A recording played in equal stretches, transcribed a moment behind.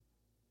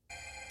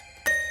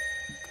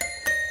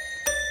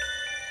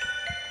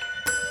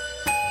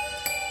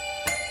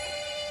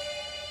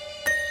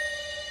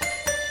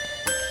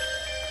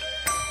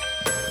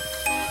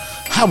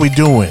How we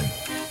doing?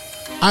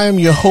 I am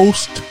your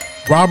host,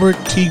 Robert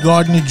T.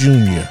 Gardner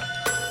Jr.,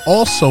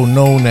 also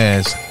known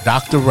as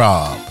Dr.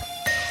 Rob.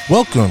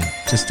 Welcome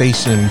to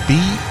Station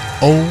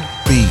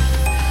BOB,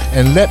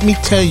 and let me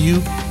tell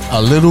you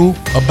a little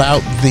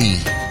about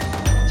thee.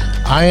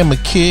 I am a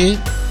kid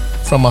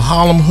from a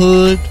Harlem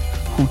hood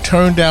who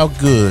turned out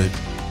good.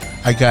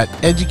 I got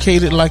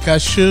educated like I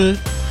should.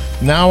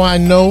 Now I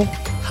know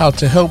how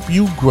to help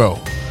you grow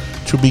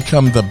to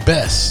become the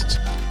best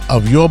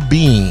of your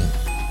being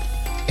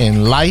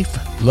in life,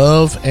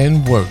 love,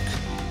 and work.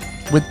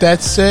 With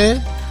that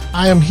said,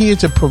 I am here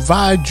to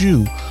provide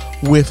you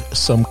with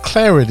some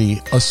clarity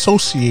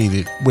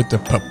associated with the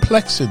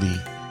perplexity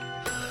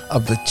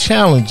of the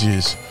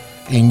challenges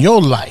in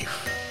your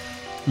life,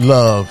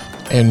 love,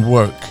 and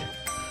work.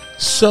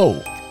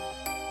 So,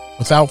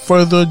 without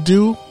further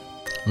ado,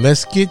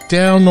 let's get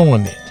down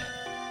on it.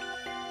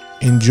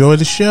 Enjoy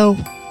the show.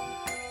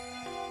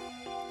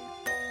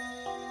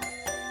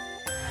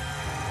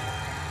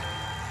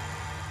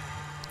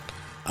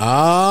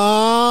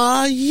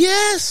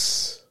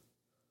 Yes.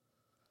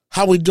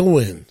 How we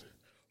doing?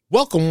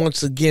 Welcome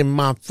once again,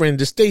 my friend,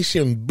 to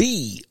Station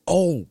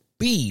BOB,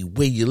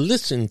 where you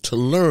listen to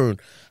learn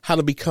how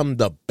to become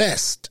the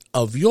best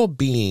of your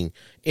being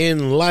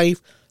in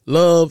life,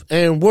 love,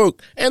 and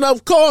work. And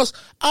of course,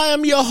 I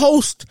am your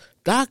host,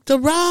 Dr.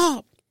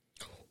 Rob.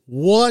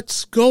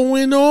 What's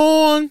going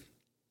on?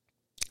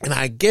 And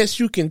I guess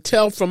you can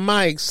tell from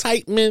my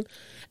excitement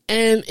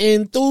and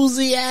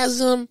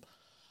enthusiasm,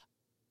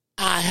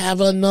 I have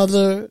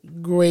another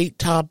great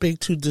topic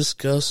to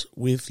discuss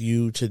with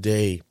you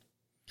today.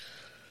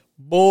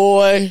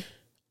 Boy,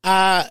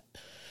 I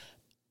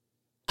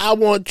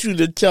want you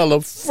to tell a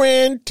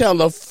friend,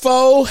 tell a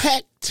foe,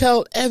 heck,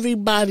 tell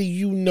everybody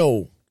you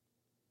know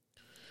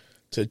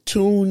to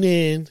tune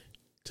in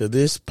to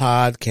this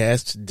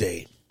podcast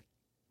today.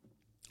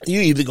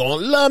 You're either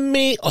going to love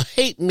me or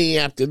hate me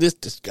after this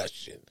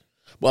discussion.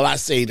 Well, I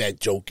say that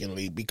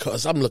jokingly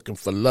because I'm looking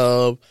for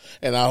love,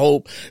 and I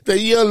hope that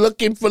you're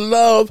looking for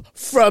love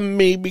from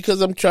me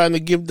because I'm trying to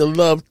give the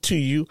love to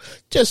you.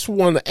 Just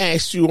want to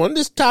ask you on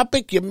this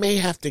topic, you may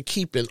have to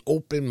keep an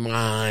open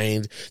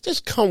mind.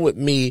 Just come with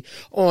me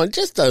on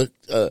just a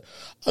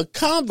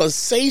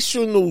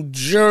conversational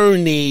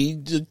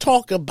journey to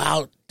talk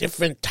about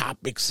different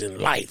topics in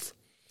life.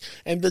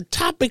 And the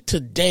topic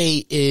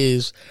today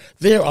is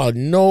there are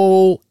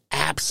no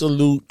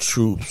absolute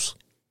truths.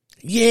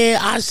 Yeah,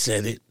 I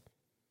said it.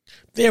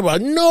 There are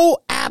no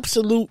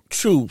absolute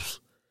truths.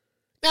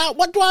 Now,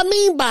 what do I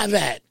mean by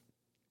that?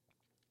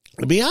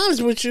 To be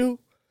honest with you,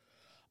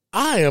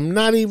 I am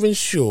not even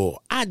sure.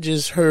 I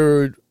just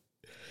heard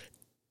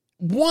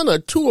one or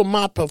two of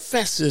my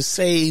professors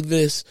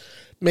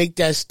make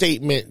that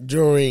statement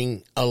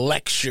during a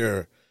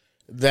lecture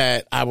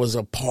that I was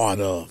a part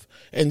of.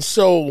 And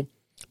so,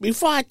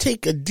 before I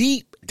take a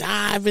deep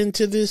dive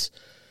into this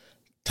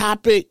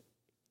topic,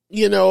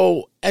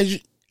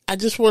 I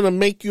just want to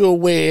make you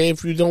aware,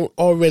 if you don't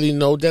already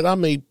know, that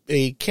I'm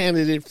a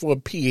candidate for a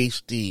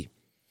PhD.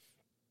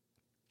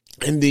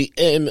 And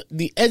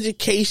the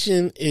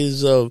education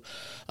is of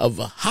a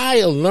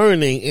higher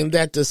learning in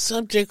that the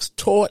subjects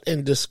taught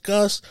and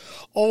discussed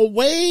are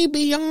way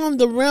beyond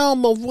the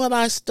realm of what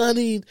I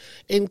studied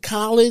in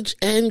college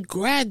and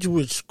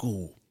graduate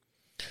school.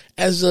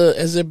 As a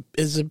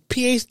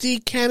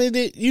PhD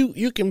candidate,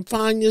 you can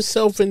find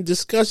yourself in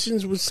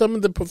discussions with some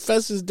of the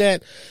professors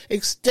that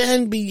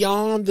extend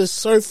beyond the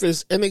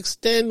surface and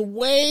extend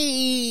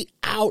way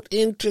out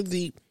into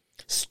the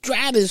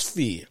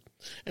stratosphere.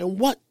 And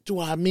what do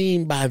I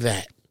mean by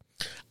that?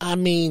 I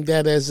mean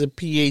that as a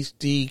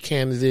PhD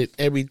candidate,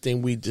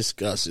 everything we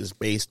discuss is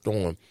based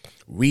on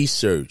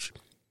research,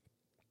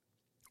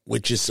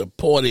 which is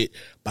supported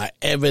by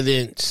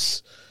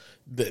evidence,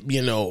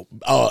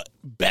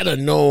 better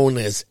known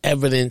as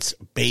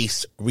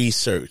evidence-based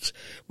research,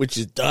 which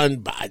is done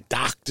by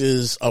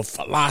doctors of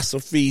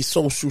philosophy,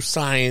 social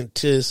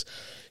scientists,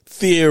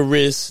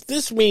 theorists.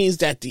 This means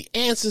that the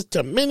answers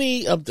to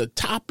many of the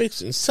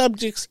topics and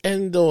subjects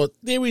and the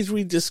theories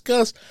we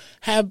discuss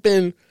have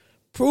been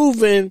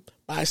proven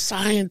by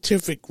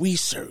scientific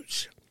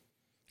research.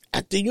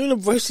 At the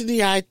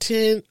university I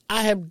attend,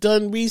 I have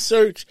done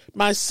research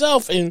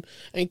myself and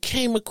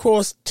came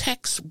across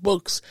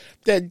textbooks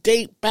that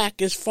date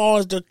back as far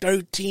as the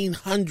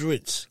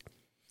 1300s.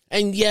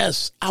 And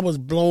yes, I was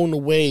blown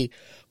away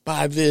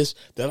by this,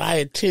 that I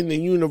attend a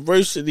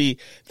university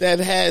that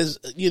has,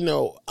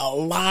 a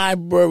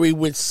library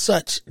with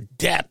such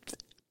depth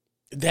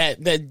that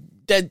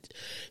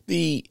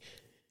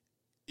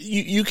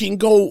you can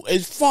go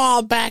as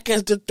far back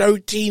as the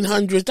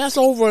 1300s. That's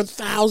over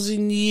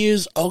 1,000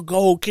 years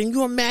ago. Can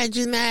you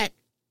imagine that?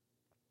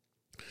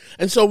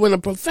 And so when a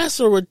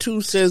professor or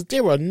two says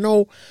there are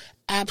no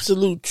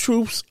absolute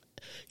truths,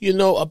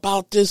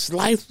 about this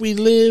life we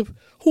live,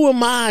 who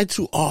am I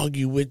to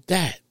argue with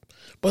that?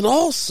 But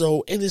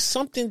also, it is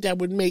something that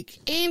would make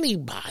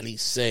anybody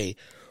say,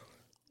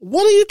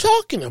 what are you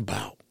talking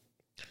about?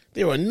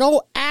 There are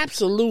no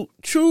absolute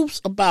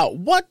truths about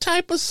what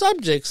type of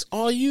subjects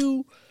are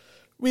you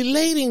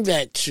relating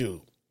that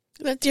to,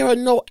 that there are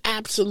no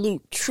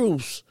absolute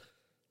truths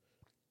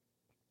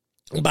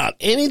about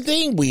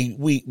anything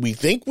we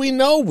think we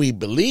know, we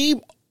believe,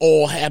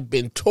 or have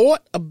been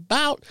taught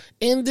about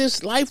in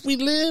this life we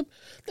live.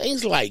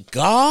 Things like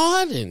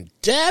God and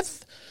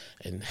death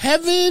and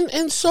heaven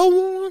and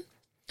so on.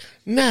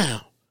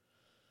 Now,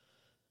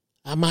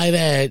 I might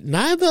add,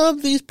 neither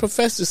of these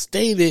professors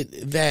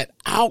stated that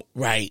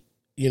outright,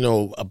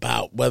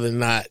 about whether or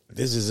not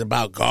this is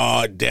about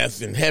God,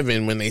 death, and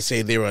heaven when they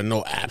say there are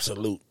no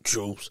absolute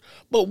truths.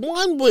 But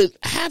one would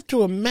have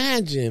to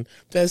imagine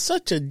that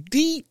such a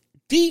deep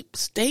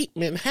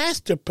statement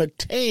has to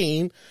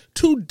pertain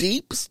to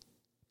deep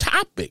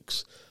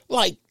topics,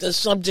 like the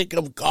subject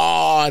of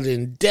God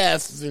and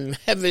death and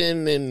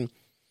heaven and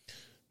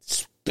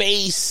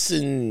space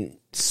and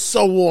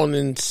so on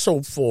and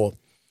so forth.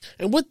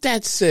 And with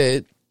that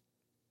said,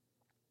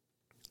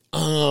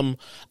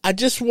 I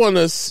just want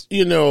to,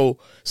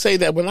 say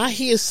that when I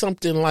hear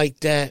something like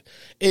that,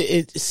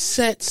 it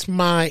sets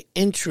my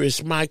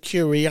interest, my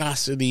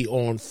curiosity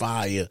on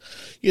fire,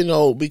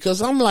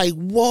 because I'm like,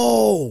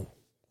 whoa,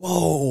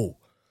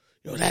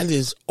 that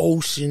is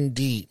ocean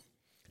deep.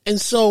 And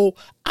so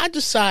I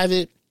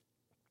decided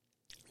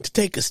to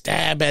take a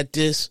stab at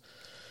this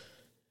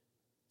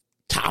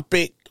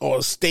topic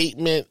or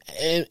statement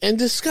and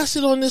discuss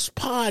it on this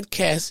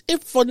podcast,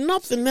 if for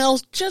nothing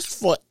else, just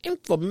for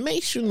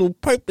informational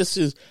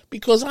purposes,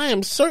 because I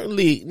am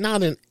certainly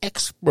not an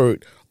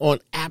expert on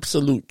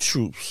absolute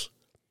truths.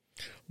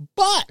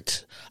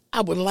 But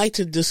I would like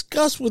to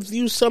discuss with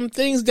you some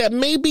things that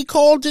may be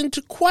called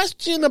into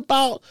question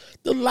about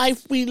the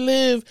life we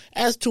live,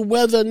 as to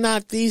whether or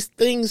not these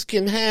things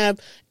can have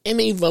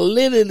any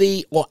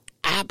validity or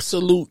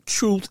absolute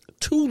truth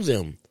to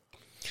them.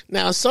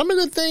 Now, some of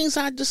the things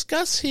I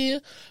discuss here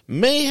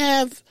may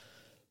have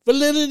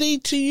validity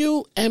to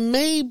you, and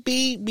may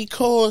be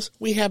because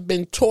we have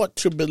been taught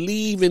to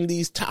believe in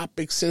these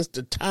topics since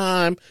the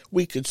time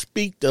we could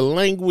speak the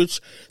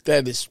language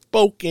that is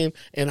spoken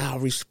in our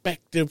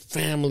respective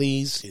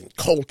families and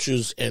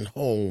cultures and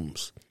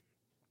homes.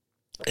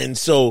 And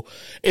so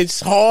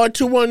it's hard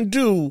to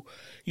undo,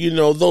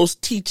 those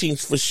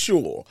teachings for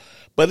sure.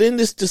 But in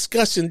this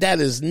discussion, that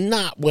is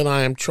not what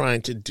I am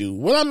trying to do.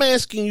 What I'm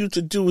asking you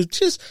to do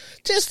is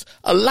just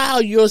allow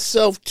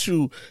yourself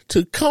to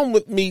come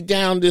with me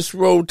down this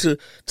road, to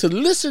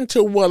listen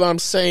to what I'm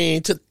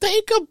saying, to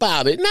think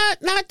about it,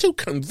 not to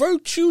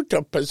convert you,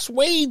 to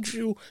persuade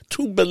you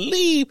to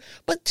believe,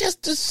 but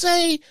just to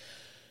say,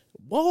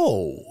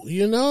 whoa,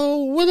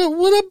 what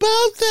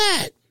about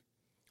that?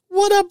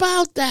 What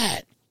about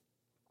that?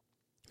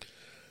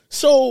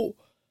 So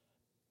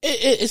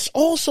it's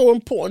also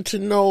important to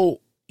know,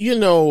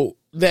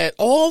 that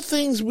all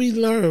things we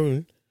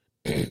learn,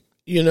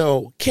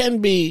 can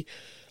be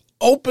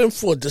open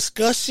for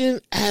discussion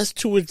as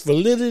to its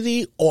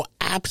validity or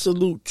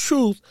absolute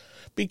truth,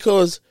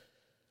 because,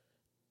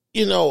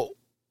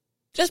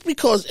 just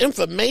because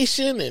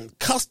information and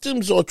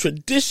customs or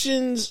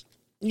traditions,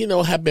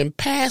 have been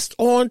passed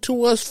on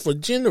to us for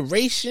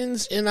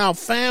generations in our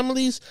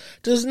families,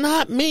 does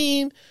not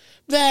mean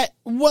that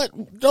what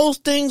those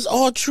things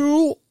are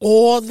true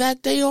or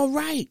that they are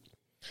right.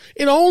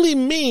 It only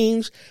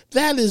means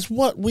that is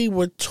what we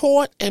were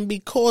taught, and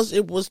because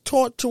it was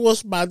taught to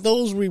us by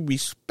those we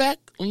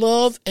respect,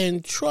 love,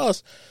 and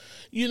trust,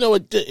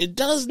 it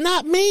does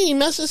not mean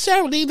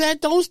necessarily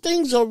that those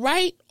things are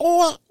right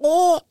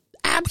or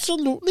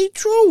absolutely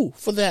true,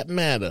 for that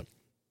matter.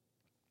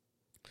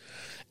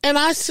 And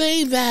I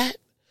say that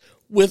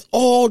with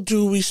all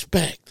due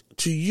respect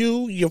to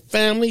you, your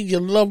family,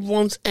 your loved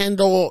ones, and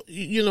all,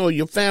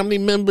 your family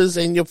members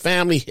and your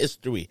family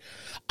history.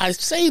 I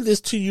say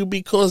this to you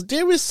because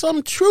there is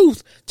some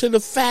truth to the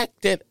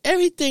fact that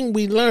everything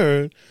we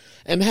learn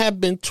and have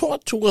been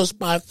taught to us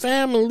by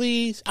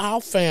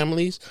our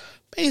families,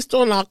 based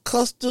on our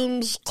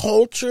customs,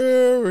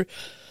 culture,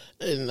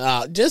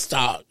 and just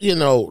our,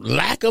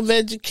 lack of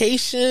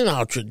education,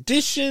 our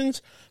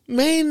traditions,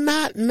 may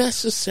not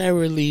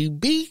necessarily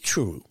be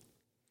true.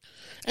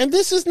 And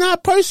this is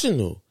not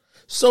personal.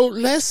 So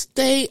let's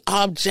stay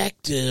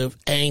objective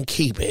and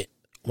keep it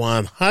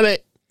 100.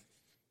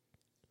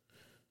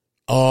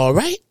 All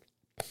right.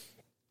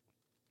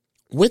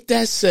 With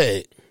that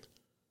said,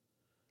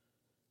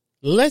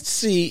 let's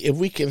see if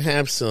we can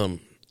have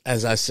some,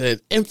 as I said,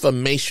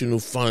 informational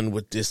fun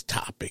with this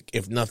topic,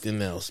 if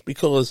nothing else.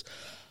 Because,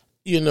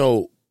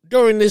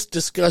 during this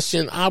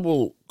discussion, I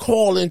will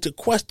call into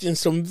question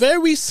some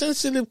very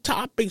sensitive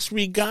topics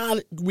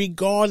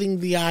regarding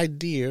the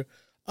idea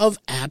of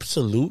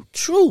absolute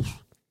truth.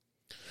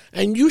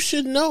 And you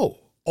should know,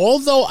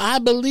 although I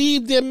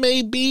believe there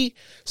may be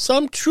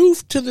some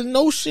truth to the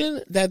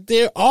notion that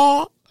there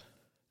are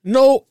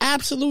no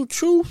absolute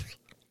truth,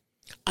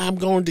 I'm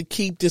going to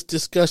keep this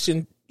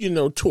discussion,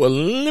 to a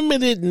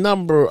limited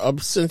number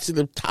of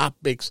sensitive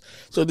topics,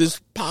 so this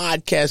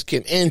podcast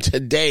can end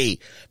today,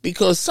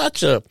 because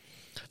such a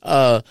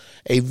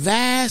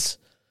vast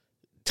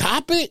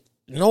topic,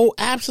 no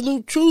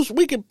absolute truth,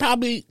 we could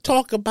probably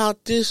talk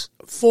about this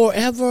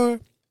forever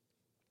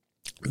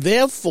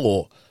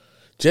Therefore,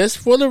 just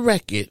for the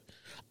record,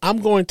 I'm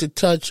going to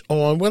touch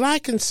on what I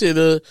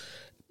consider,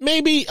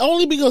 maybe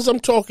only because I'm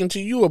talking to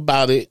you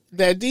about it,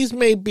 that these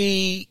may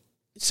be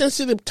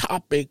sensitive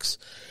topics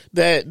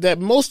that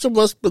most of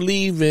us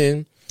believe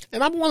in.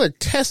 And I want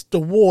to test the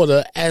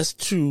water as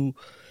to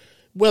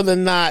whether or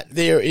not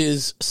there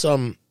is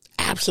some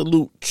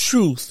absolute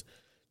truth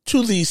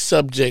to these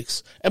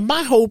subjects. And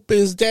my hope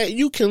is that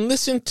you can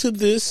listen to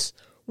this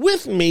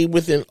with me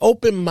with an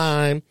open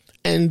mind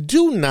and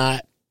do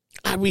not,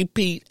 I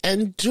repeat,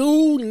 and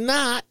do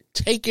not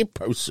take it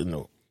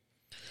personal.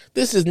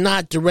 This is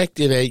not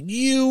directed at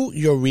you,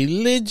 your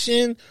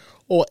religion,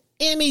 or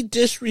any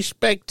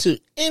disrespect to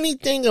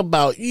anything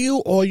about you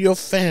or your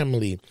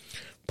family.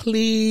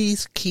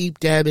 Please keep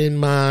that in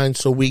mind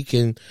so we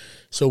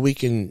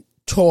can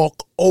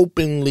talk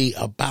openly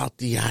about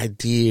the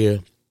idea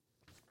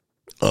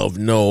of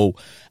no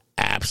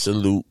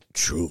absolute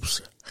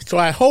truths. So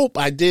I hope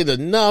I did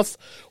enough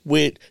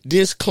with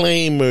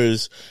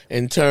disclaimers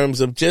in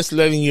terms of just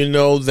letting you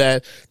know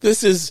that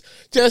this is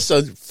just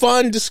a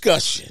fun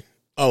discussion.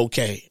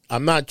 Okay,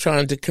 I'm not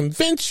trying to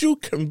convince you,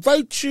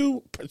 convert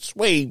you,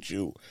 persuade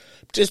you.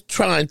 I'm just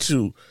trying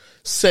to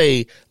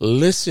say,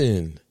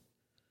 listen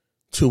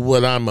to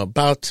what I'm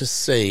about to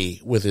say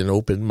with an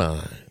open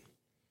mind.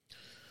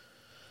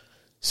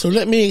 So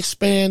let me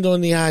expand on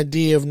the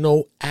idea of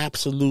no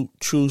absolute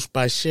truth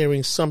by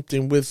sharing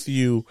something with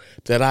you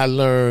that I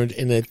learned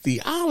in a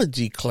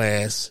theology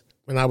class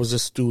when I was a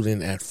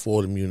student at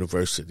Fordham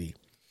University.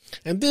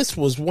 And this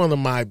was one of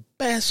my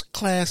best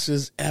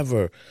classes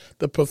ever.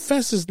 The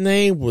professor's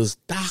name was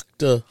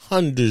Dr.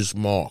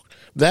 Hundersmark.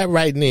 That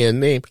right there,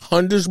 name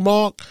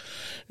Hundersmark,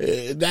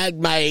 that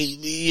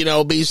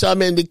might, be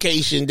some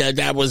indication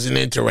that was an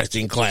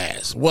interesting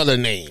class. What a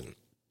name.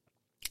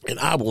 And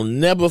I will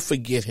never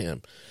forget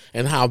him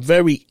and how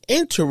very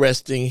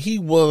interesting he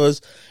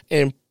was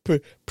in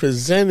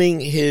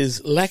presenting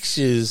his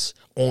lectures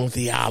on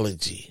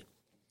theology.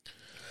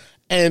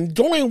 And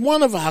during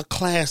one of our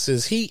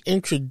classes, he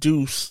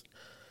introduced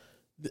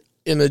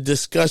in a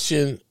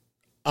discussion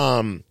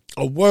a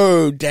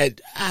word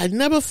that I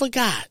never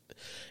forgot.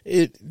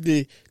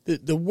 The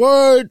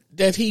word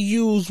that he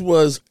used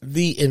was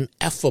the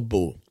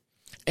ineffable.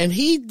 And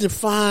he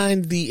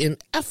defined the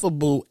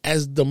ineffable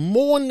as the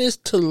moreness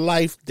to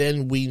life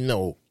than we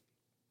know.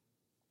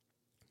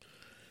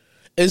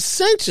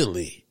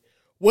 Essentially,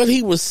 what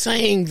he was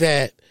saying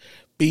that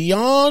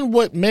beyond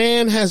what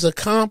man has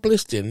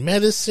accomplished in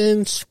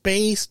medicine,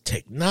 space,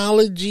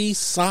 technology,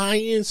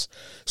 science,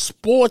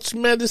 sports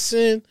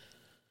medicine,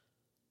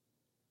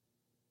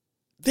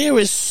 there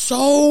is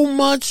so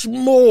much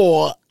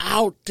more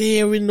out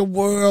there in the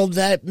world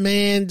that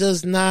man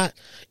does not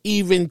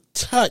even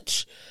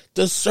touch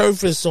the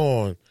surface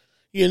on.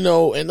 In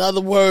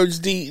other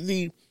words,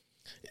 the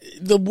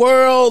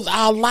world,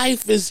 our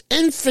life is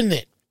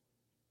infinite.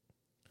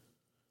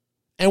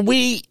 And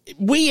we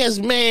as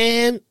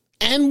man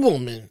and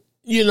woman,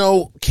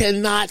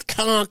 cannot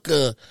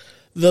conquer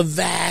the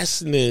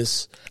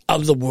vastness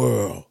of the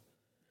world.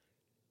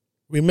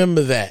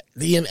 Remember that,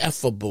 the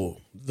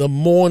ineffable, the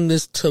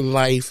moreness to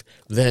life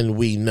than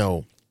we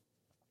know.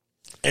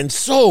 And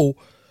so,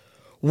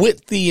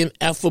 with the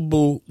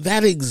ineffable,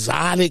 that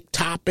exotic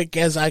topic,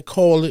 as I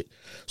call it,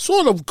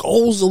 sort of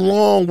goes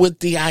along with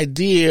the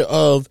idea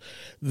of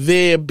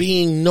there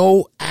being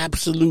no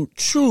absolute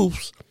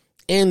truths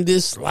in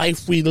this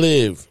life we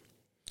live.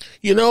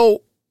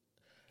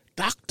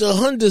 Dr.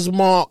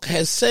 Hundersmark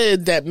has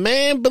said that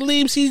man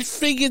believes he's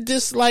figured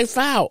this life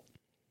out.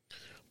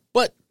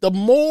 But the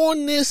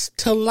moreness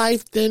to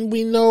life than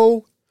we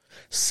know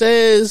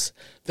says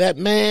that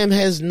man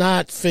has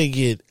not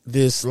figured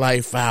this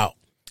life out.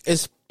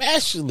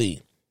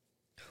 Especially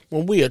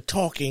when we are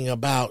talking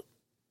about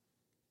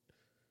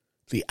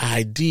the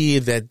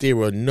idea that there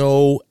are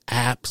no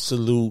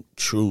absolute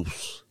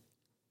truths.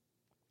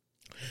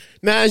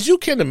 Now, as you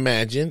can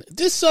imagine,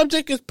 this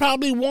subject is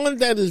probably one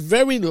that is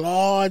very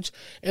large,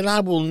 and I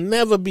will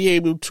never be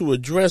able to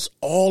address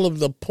all of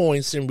the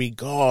points in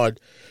regard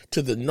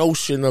to the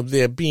notion of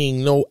there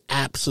being no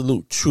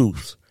absolute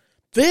truth.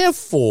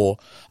 Therefore,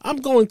 I'm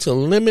going to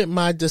limit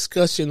my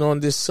discussion on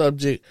this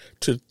subject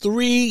to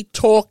 3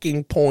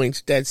 talking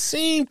points that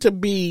seem to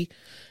be,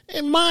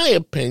 in my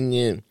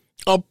opinion,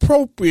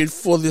 appropriate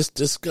for this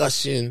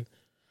discussion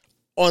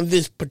on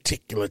this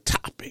particular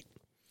topic.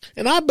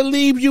 And I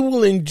believe you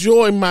will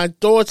enjoy my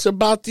thoughts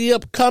about the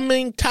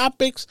upcoming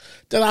topics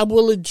that I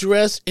will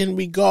address in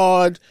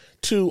regard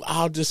to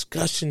our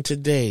discussion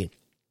today.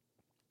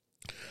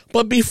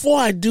 But before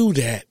I do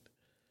that,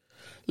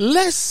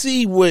 let's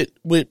see what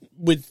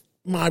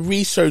my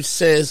research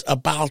says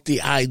about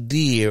the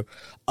idea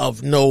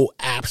of no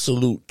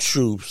absolute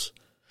truths.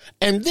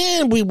 And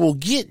then we will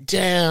get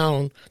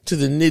down to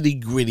the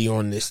nitty-gritty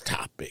on this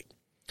topic.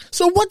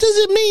 So what does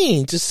it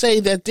mean to say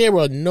that there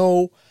are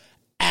no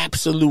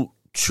absolute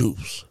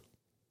truths?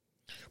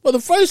 Well, the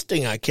first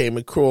thing I came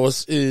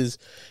across is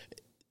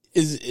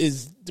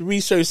the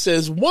research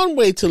says one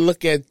way to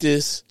look at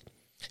this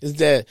is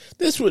that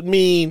this would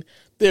mean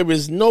there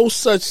is no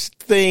such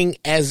thing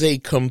as a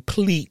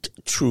complete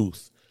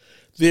truth.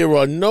 There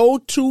are no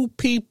two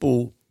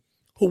people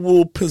who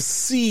will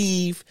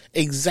perceive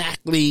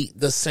exactly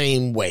the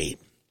same way.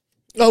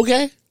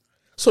 Okay?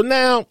 So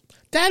now,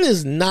 that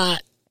is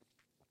not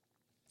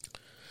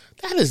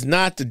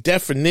the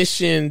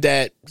definition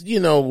that,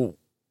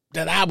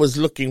 that I was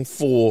looking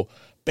for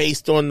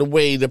based on the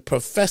way the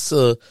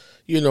professor,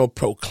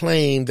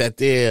 proclaimed that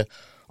there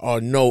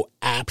are no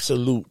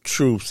absolute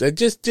truths. It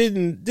just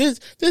didn't, this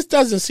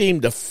doesn't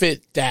seem to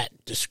fit that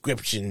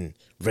description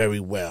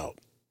very well.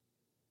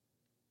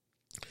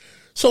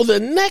 So the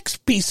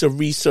next piece of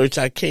research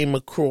I came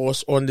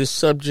across on this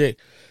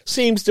subject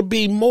seems to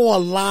be more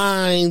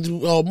aligned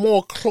or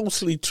more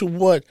closely to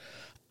what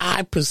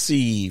I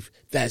perceive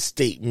that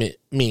statement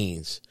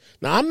means.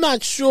 Now, I'm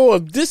not sure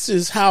if this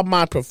is how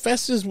my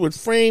professors would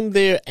frame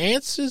their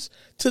answers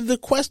to the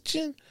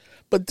question,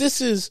 but this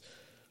is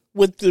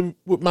what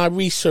my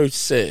research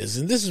says,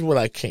 and this is what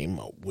I came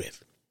up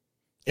with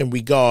in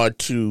regard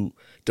to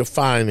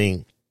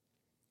defining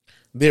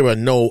there are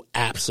no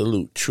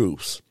absolute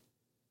truths.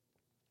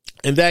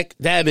 And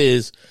that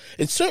is,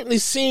 it certainly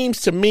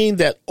seems to mean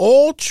that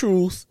all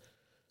truth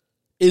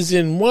is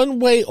in one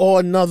way or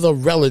another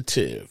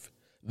relative.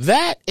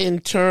 That in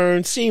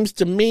turn seems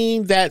to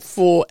mean that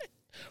for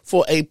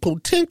a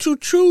potential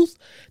truth,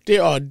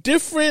 there are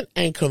different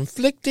and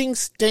conflicting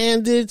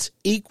standards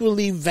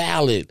equally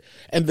valid,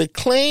 and the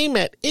claim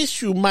at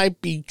issue might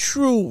be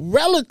true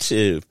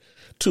relative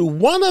to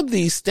one of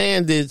these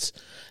standards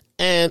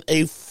and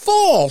a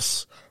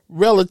false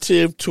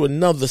relative to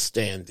another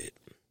standard.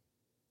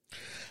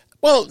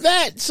 Well,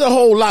 that's a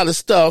whole lot of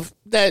stuff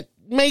that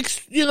makes,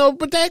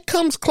 but that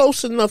comes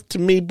close enough to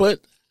me,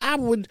 but I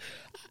would,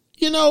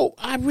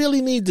 I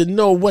really need to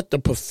know what the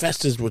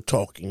professors were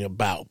talking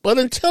about. But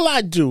until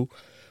I do,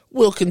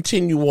 we'll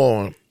continue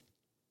on.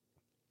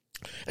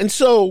 And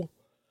so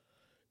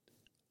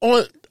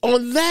on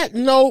that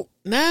note,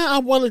 now I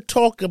want to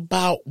talk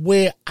about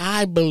where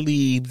I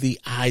believe the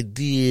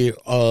idea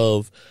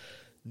of,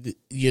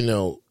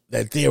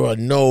 that there are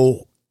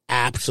no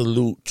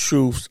absolute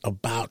truths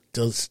about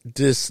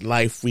this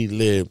life we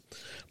live.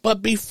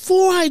 But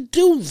before I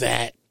do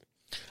that,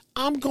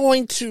 I'm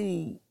going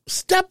to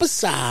step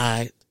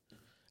aside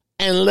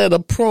and let a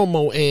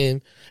promo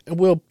in, and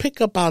we'll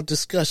pick up our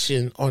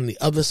discussion on the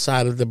other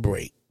side of the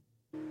break.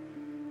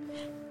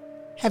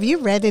 Have you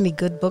read any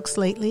good books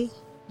lately?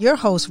 Your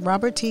host,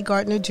 Robert T.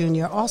 Gardner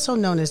Jr., also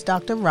known as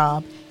Dr.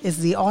 Rob, is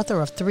the author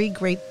of 3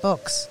 great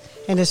books.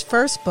 In his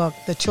first book,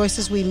 The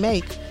Choices We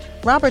Make,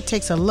 Robert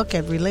takes a look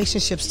at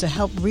relationships to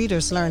help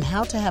readers learn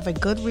how to have a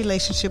good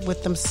relationship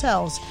with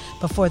themselves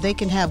before they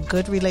can have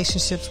good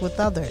relationships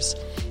with others.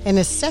 In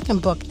his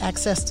second book,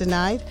 Access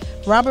Denied,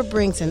 Robert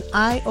brings an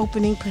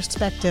eye-opening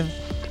perspective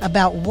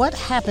about what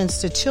happens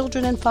to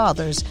children and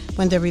fathers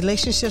when their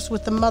relationships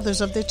with the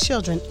mothers of their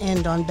children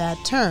end on bad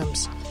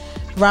terms.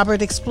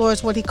 Robert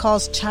explores what he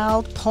calls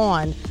child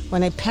porn,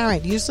 when a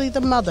parent, usually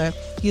the mother,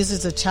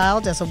 uses a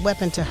child as a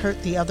weapon to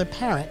hurt the other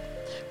parent.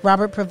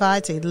 Robert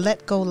provides a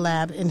Let Go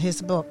lab in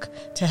his book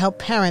to help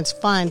parents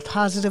find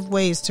positive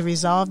ways to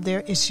resolve their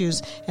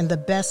issues in the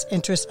best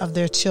interest of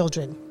their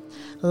children.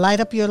 Light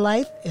Up Your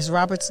Life is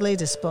Robert's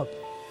latest book.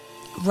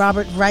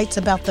 Robert writes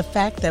about the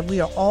fact that we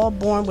are all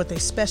born with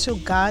a special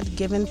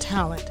God-given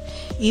talent.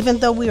 Even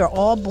though we are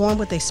all born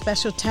with a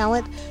special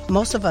talent,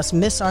 most of us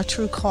miss our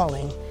true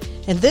calling.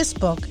 In this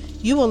book,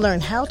 you will learn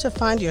how to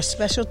find your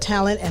special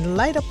talent and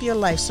light up your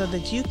life so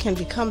that you can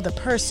become the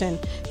person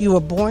you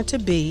were born to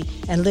be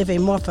and live a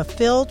more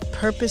fulfilled,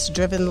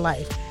 purpose-driven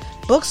life.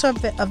 Books are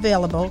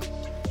available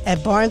at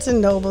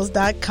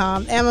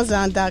barnesandnobles.com,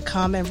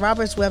 amazon.com, and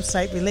Robert's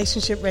website,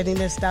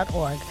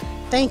 relationshipreadiness.org.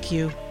 Thank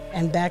you,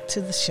 and back to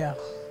the show.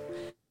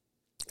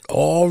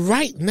 All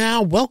right,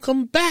 now,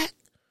 welcome back.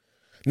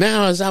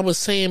 Now, as I was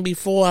saying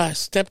before I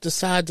stepped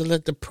aside to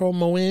let the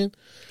promo in,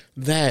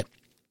 that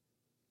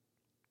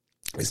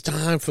it's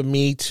time for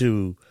me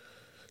to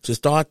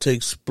start to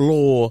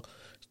explore,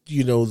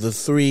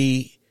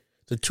 the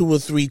 2 or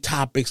 3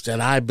 topics that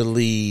I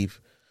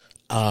believe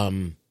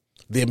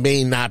there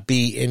may not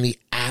be any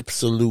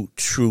absolute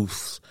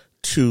truth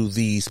to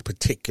these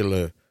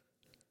particular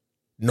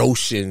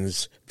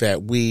notions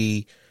that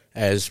we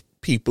as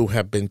people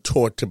have been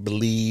taught to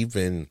believe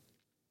and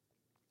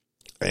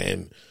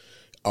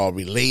are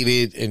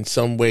related in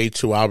some way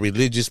to our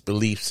religious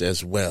beliefs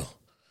as well.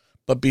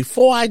 But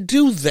before I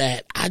do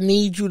that, I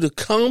need you to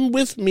come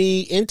with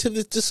me into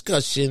this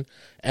discussion,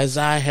 as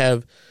I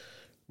have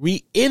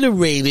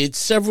reiterated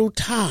several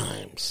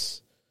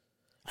times.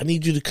 I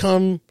need you to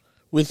come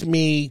with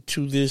me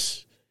to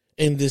this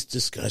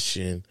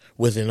discussion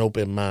with an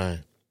open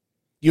mind.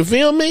 You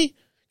feel me?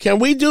 Can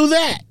we do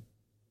that?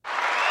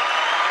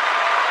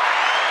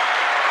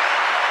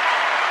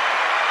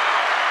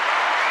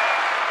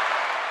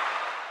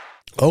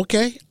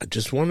 Okay, I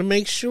just want to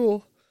make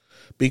sure,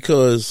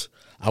 because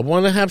I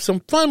want to have some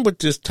fun with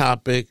this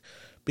topic,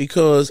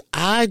 because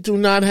I do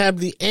not have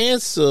the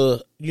answer,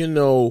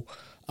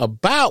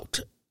 about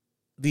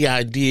the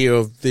idea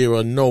of there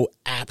are no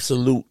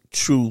absolute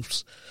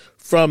truths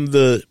from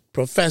the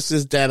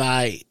professors that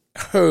I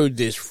heard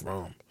this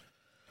from.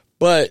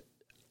 But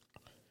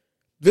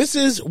this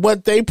is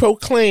what they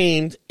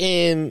proclaimed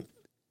in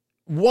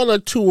one or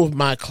two of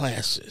my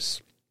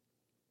classes.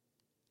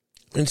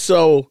 And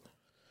so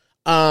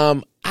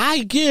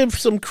I give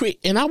some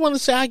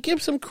I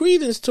give some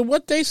credence to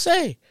what they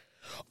say.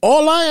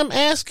 All I am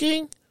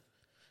asking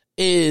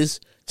is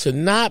to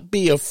not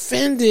be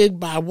offended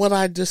by what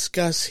I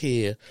discuss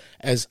here,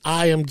 as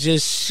I am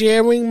just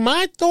sharing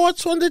my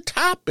thoughts on the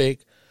topic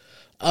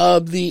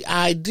of the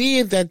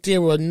idea that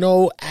there are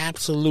no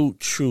absolute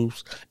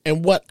truths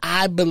and what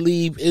I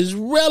believe is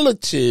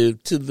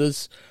relative to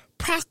this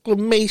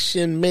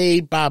proclamation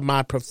made by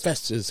my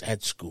professors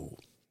at school.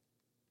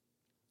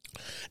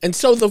 And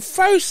so the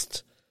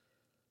first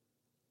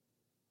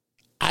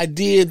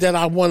idea that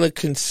I want to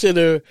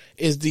consider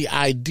is the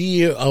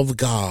idea of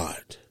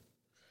God.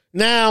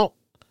 Now,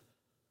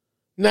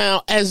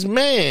 as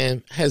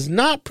man has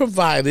not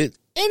provided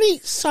any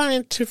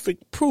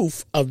scientific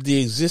proof of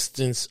the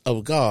existence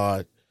of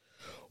God,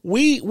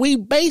 we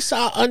base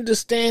our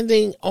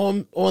understanding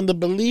on the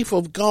belief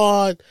of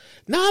God,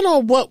 not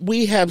on what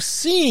we have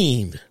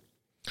seen,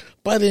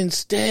 but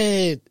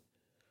instead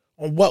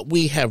on what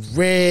we have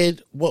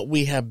read, what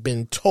we have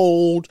been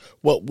told,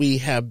 what we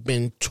have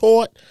been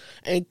taught,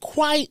 and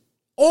quite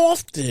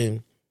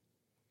often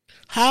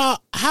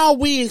how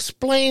we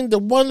explain the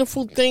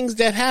wonderful things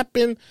that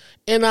happen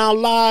in our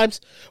lives,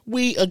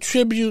 we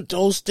attribute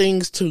those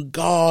things to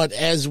God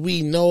as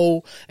we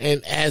know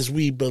and as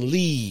we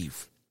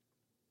believe.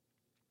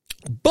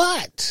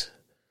 But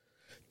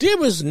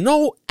there is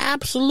no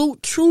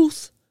absolute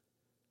truth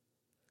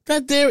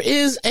that there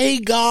is a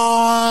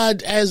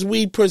God as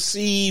we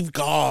perceive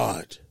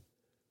God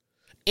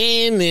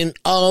in and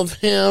of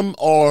him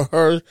or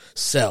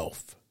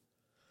herself.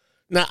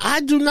 Now,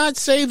 I do not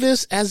say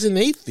this as an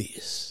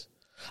atheist.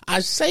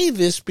 I say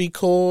this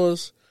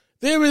because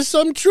there is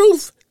some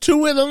truth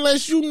to it,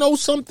 unless you know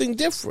something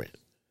different.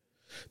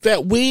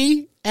 That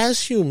we,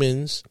 as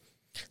humans,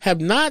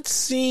 have not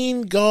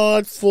seen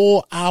God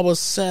for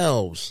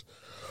ourselves.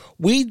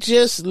 We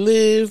just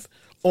live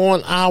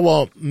on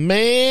our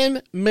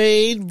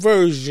man-made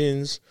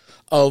versions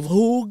of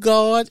who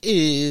God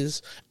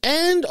is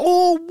and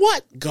or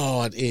what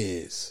God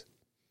is.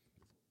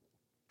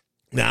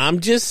 Now, I'm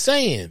just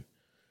saying,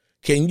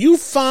 can you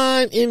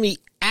find any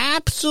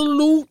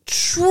absolute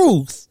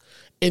truth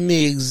in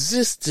the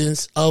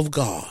existence of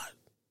God?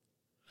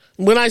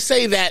 When I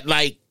say that,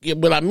 like,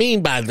 what I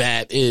mean by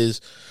that is,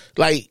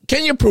 like,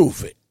 can you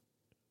prove it?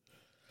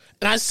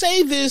 And I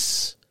say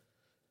this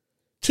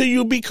to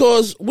you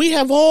because we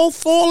have all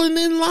fallen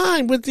in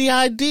line with the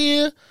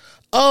idea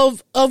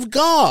of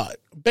God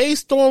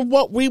based on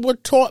what we were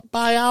taught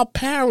by our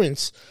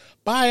parents,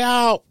 by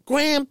our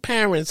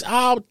grandparents,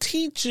 our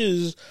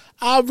teachers,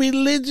 our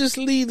religious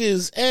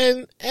leaders,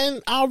 and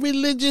our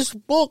religious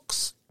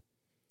books.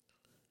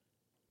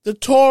 The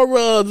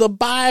Torah, the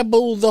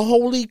Bible, the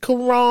Holy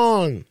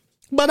Quran.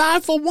 But I,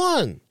 for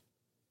one,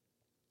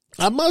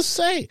 I must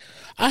say,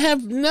 I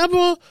have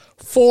never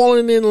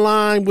fallen in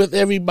line with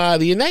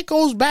everybody. And that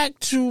goes back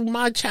to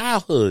my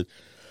childhood.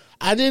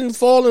 I didn't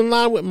fall in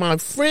line with my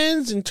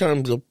friends in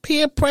terms of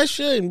peer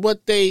pressure and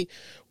what they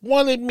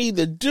wanted me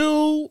to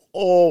do,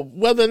 or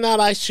whether or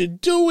not I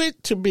should do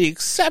it to be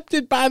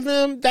accepted by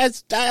them. I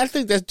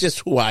think that's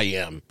just who I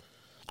am.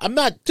 I'm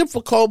not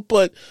difficult,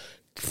 but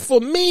for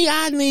me,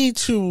 I need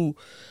to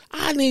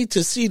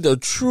see the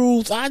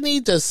truth. I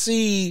need to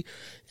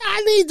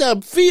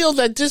feel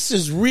that this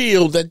is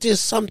real, that there's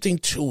something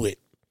to it.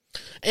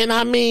 And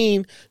I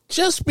mean,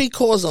 just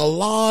because a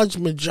large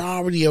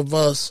majority of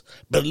us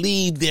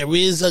believe there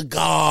is a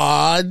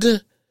God,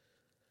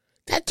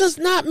 that does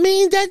not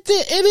mean that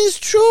it is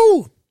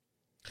true.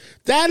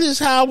 That is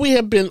how we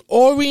have been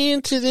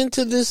oriented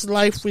into this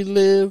life we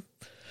live.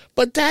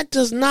 But that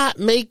does not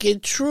make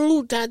it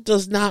true. That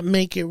does not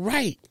make it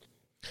right.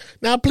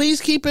 Now, please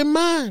keep in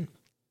mind,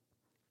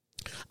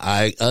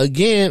 I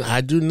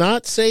do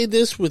not say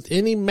this with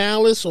any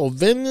malice or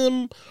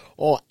venom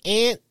or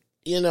anti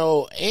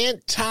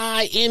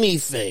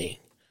anything.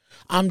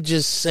 I'm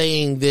just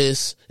saying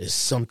this is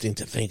something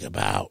to think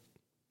about.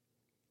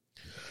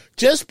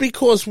 Just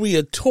because we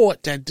are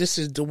taught that this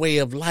is the way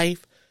of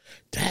life,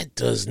 that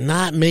does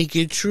not make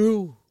it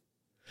true.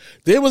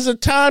 There was a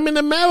time in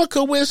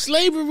America where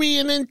slavery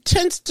and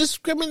intense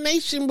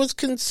discrimination was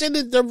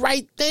considered the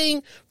right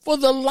thing for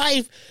the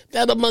life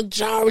that a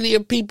majority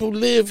of people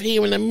live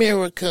here in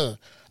America.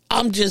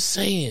 I'm just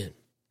saying.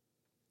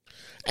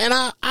 And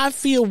I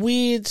feel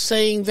weird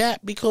saying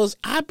that because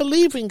I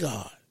believe in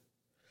God.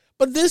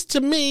 But this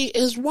to me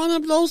is one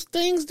of those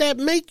things that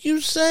make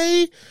you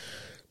say,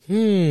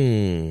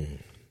 And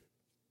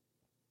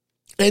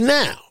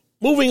now,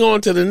 moving on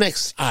to the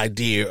next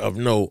idea of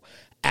no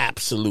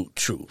absolute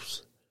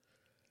truths.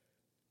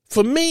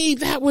 For me,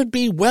 that would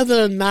be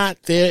whether or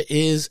not there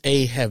is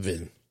a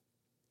heaven.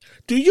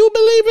 Do you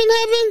believe in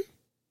heaven?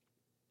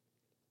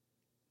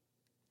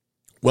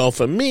 Well,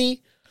 for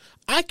me,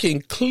 I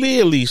can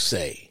clearly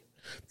say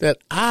that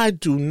I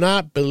do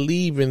not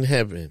believe in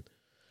heaven.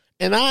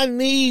 And I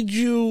need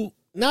you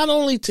not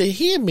only to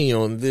hear me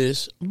on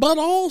this, but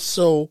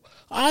also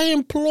I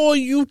implore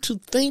you to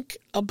think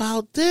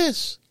about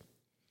this.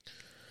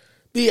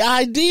 The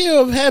idea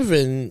of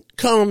heaven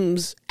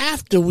comes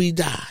after we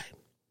die.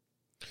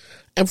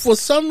 And for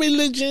some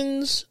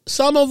religions,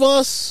 some of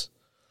us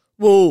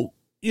will,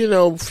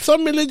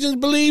 some religions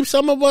believe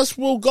some of us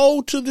will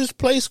go to this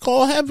place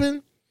called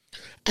heaven,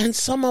 and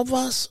some of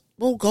us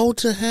will go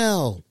to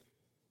hell.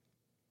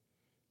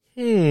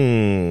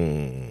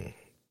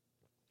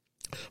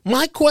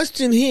 My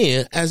question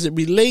here, as it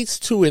relates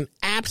to an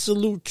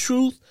absolute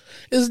truth,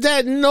 is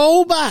that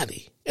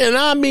nobody, and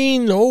I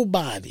mean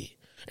nobody,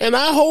 and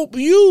I hope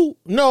you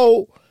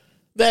know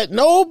that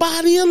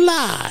nobody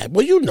alive,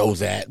 well, you know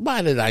that.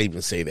 Why did I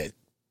even say that?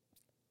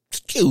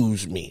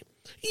 Excuse me.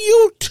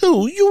 You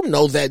too, you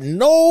know that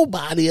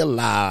nobody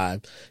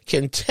alive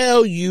can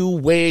tell you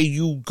where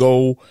you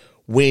go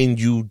when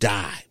you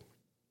die.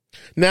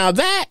 Now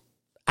that,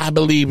 I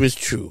believe, is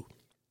true.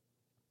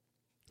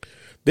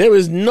 There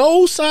is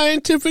no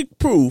scientific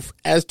proof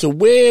as to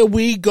where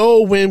we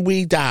go when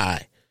we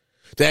die.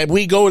 That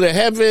we go to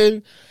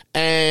heaven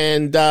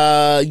and,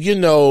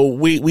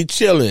 we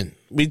chilling.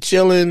 We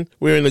chilling.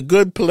 We're in a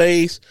good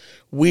place.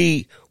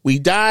 We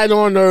died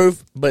on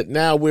earth, but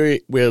now we're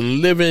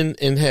living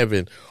in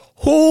heaven.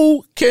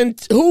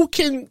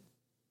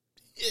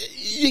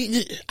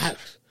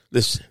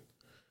 Listen,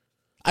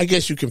 I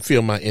guess you can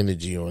feel my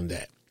energy on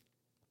that.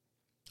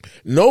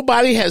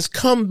 Nobody has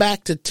come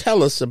back to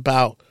tell us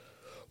about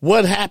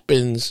what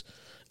happens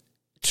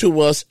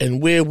to us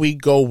and where we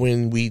go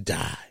when we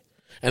die.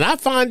 And I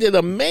find it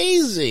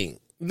amazing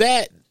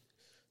that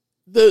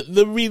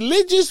the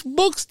religious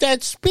books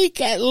that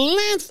speak at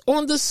length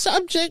on the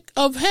subject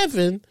of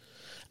heaven,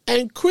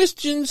 and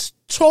Christians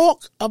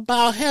talk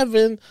about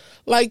heaven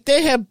like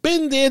they have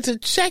been there to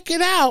check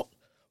it out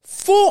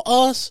for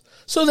us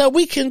so that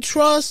we can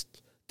trust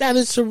that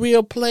it's a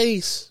real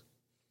place.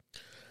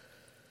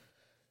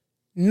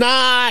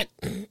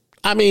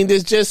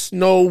 There's just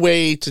no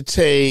way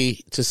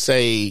to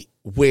say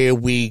where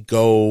we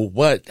go,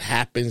 what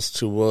happens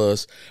to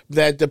us,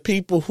 that the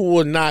people who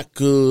are not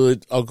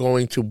good are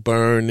going to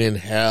burn in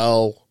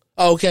hell.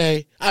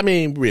 Okay?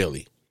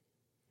 Really.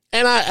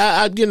 And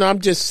I'm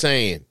just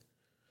saying,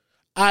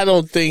 I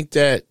don't think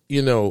that,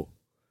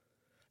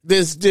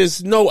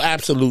 there's no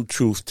absolute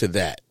truth to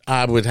that.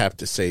 I would have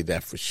to say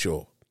that for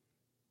sure.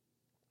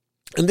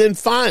 And then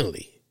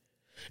finally,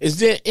 is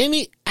there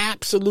any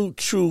absolute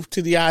truth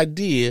to the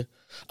idea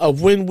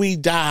of when we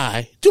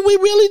die? Do we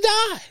really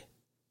die?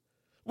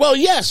 Well,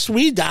 yes,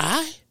 we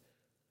die.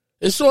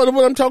 It's sort of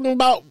what I'm talking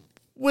about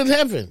with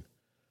heaven.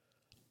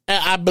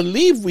 And I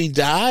believe we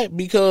die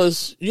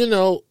because,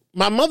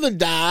 my mother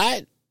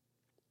died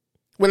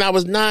when I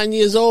was 9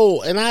 years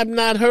old, and I've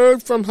not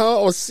heard from her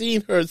or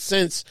seen her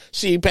since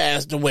she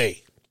passed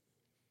away.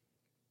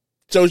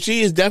 So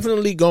she is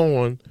definitely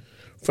gone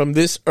from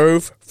this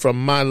earth,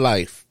 from my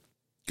life.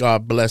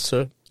 God bless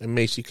her, and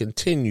may she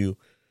continue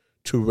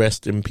to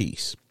rest in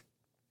peace.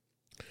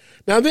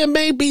 Now, there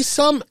may be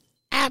some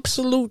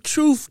absolute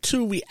truth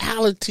to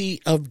reality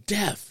of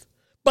death,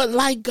 but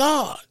like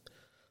God,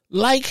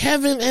 like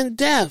heaven and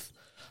death,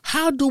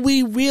 how do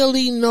we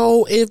really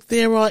know if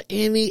there are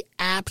any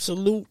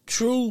absolute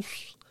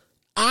truths?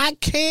 I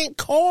can't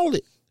call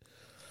it.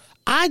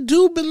 I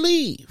do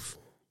believe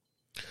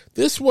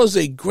this was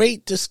a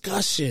great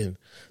discussion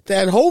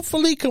that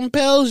hopefully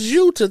compels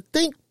you to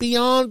think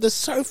beyond the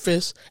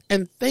surface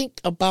and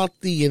think about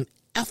the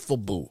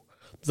ineffable,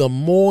 the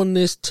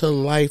moreness to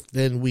life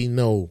than we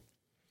know.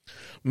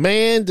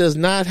 Man does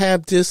not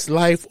have this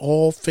life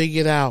all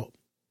figured out.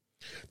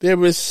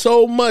 There is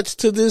so much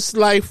to this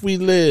life we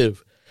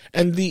live,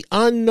 and the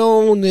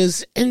unknown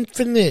is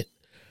infinite,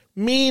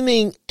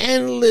 meaning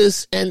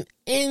endless, and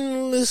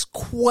endless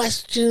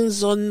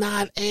questions are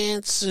not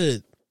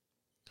answered.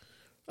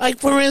 Like,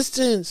 for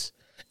instance,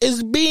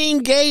 is being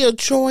gay a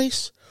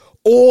choice,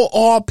 or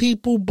are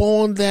people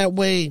born that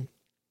way?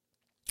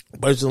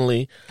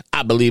 Personally,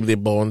 I believe they're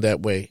born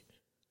that way.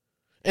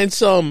 And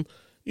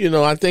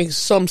I think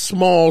some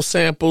small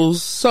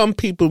samples, some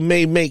people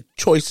may make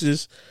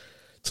choices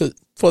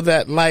for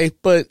that life,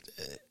 but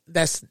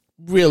that's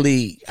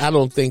really, I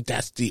don't think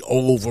that's the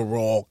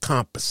overall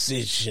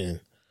composition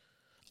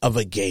of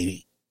a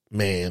gay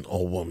man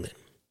or woman.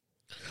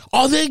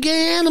 Are there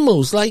gay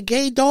animals like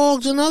gay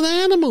dogs and other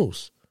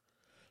animals?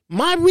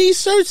 My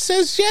research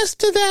says yes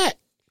to that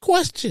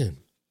question.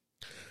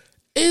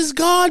 Is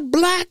God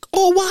black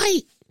or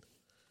white?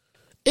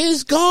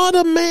 Is God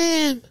a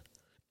man?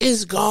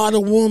 Is God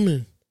a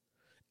woman?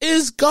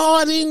 Is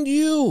God in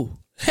you?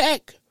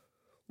 Heck,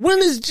 when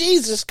is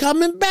Jesus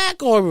coming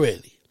back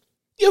already?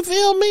 You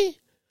feel me?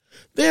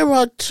 There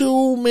are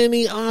too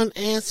many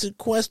unanswered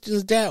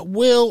questions that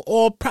will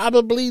or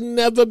probably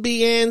never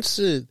be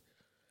answered.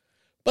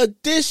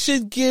 But this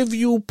should give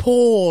you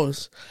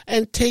pause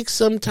and take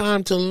some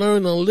time to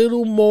learn a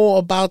little more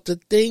about the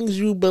things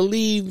you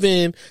believe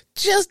in,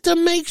 just to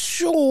make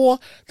sure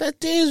that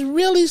there's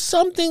really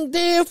something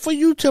there for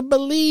you to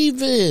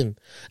believe in,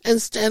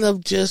 instead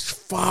of just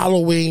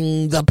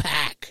following the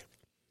pack.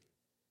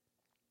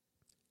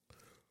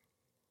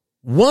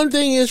 One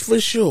thing is for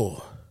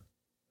sure.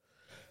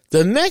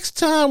 The next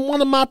time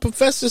one of my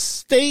professors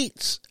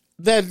states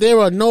that there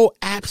are no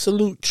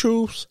absolute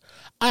truths,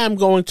 I am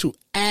going to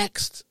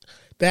ask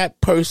that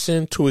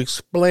person to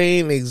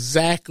explain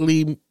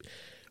exactly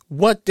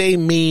what they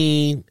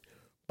mean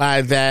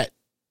by that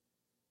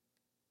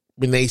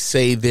when they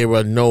say there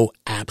are no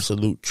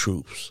absolute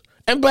truths.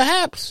 And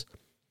perhaps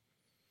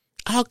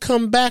I'll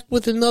come back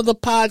with another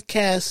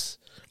podcast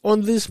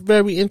on this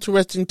very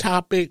interesting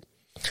topic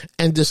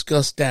and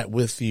discuss that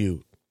with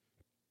you.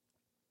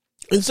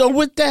 And so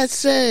with that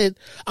said,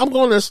 I'm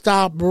going to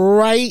stop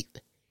right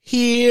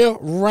here,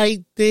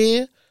 right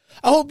there.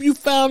 I hope you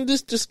found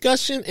this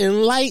discussion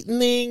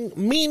enlightening,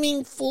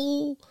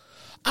 meaningful.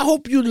 I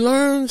hope you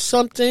learned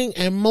something.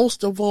 And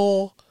most of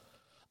all,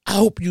 I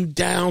hope you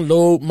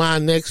download my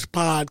next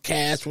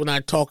podcast when I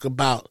talk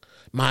about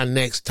my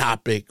next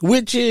topic,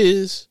 which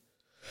is,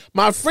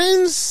 my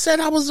friends said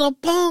I was a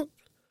punk,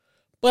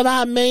 but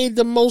I made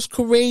the most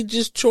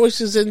courageous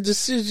choices and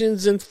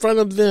decisions in front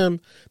of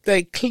them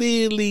that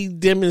clearly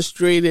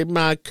demonstrated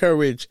my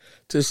courage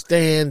to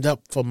stand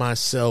up for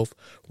myself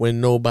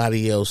when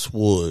nobody else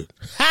would.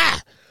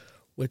 Ha!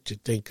 What you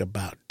think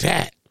about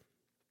that?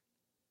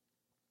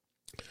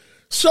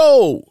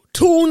 So,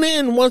 tune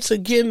in once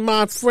again,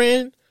 my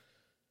friend,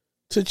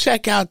 to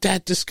check out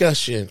that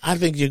discussion. I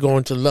think you're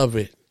going to love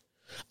it.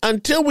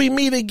 Until we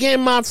meet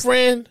again, my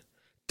friend,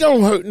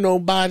 don't hurt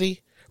nobody.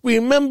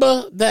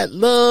 Remember that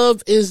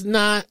love is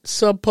not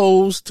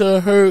supposed to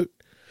hurt,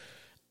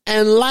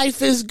 and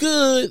life is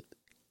good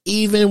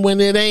even when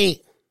it ain't.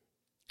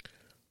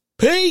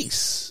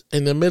 Peace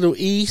in the Middle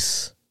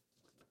East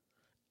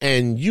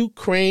and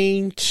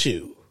Ukraine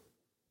too.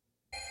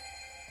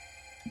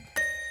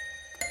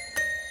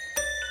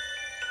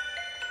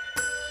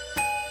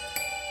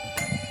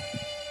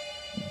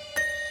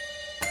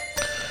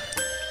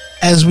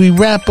 As we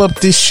wrap up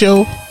this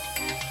show,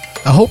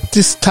 I hope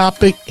this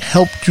topic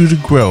helped you to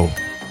grow.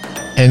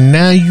 And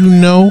now you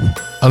know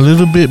a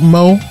little bit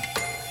more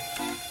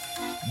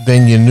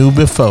than you knew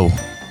before.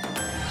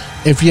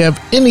 If you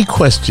have any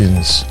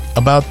questions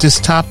about this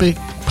topic,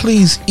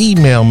 please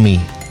email me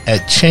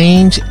at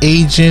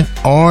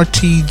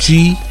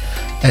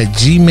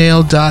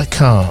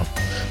changeagentrtg@gmail.com.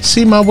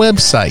 See my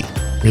website,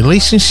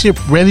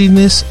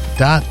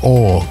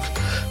 relationshipreadiness.org,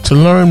 to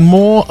learn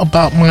more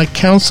about my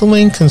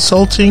counseling,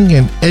 consulting,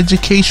 and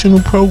educational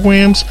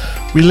programs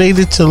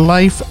related to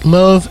life,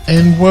 love,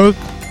 and work.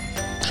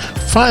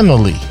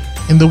 Finally,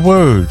 in the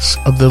words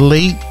of the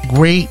late,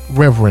 great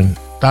Reverend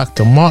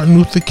Dr. Martin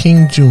Luther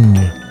King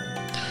Jr.,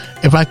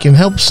 if I can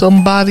help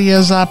somebody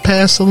as I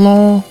pass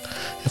along,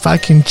 if I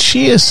can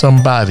cheer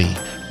somebody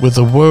with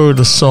a word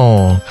or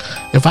song,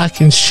 if I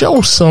can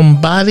show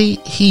somebody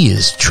he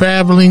is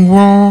traveling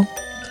wrong,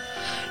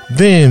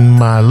 then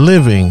my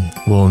living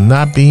will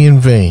not be in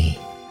vain.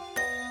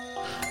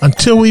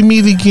 Until we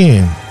meet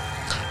again,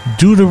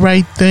 do the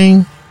right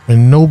thing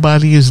when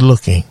nobody is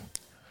looking.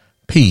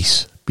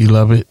 Peace,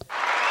 beloved.